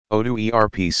Odoo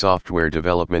ERP software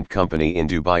development company in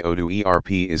Dubai. Odoo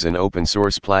ERP is an open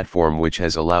source platform which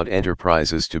has allowed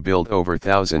enterprises to build over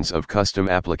thousands of custom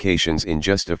applications in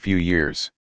just a few years.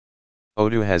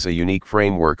 Odoo has a unique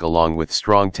framework along with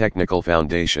strong technical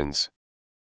foundations.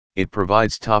 It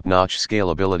provides top-notch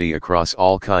scalability across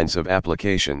all kinds of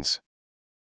applications.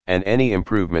 And any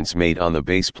improvements made on the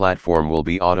base platform will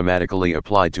be automatically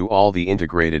applied to all the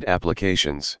integrated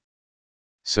applications.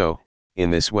 So,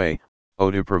 in this way,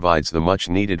 Odoo provides the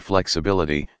much-needed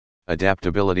flexibility,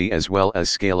 adaptability as well as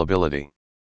scalability.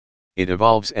 It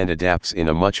evolves and adapts in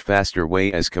a much faster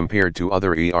way as compared to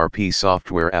other ERP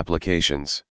software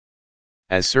applications.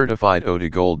 As certified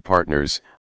Odoo Gold partners,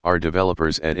 our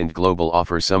developers at Int Global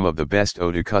offer some of the best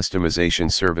Odoo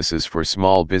customization services for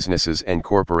small businesses and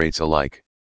corporates alike.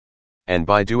 And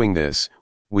by doing this,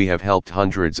 we have helped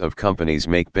hundreds of companies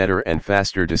make better and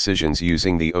faster decisions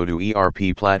using the Odoo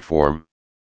ERP platform.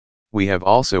 We have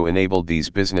also enabled these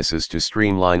businesses to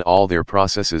streamline all their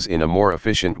processes in a more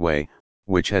efficient way,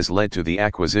 which has led to the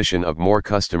acquisition of more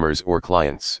customers or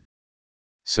clients.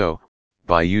 So,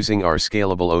 by using our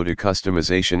scalable Odoo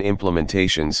customization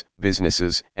implementations,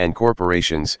 businesses and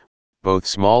corporations, both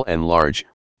small and large,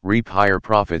 reap higher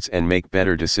profits and make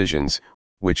better decisions,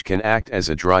 which can act as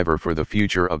a driver for the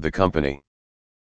future of the company.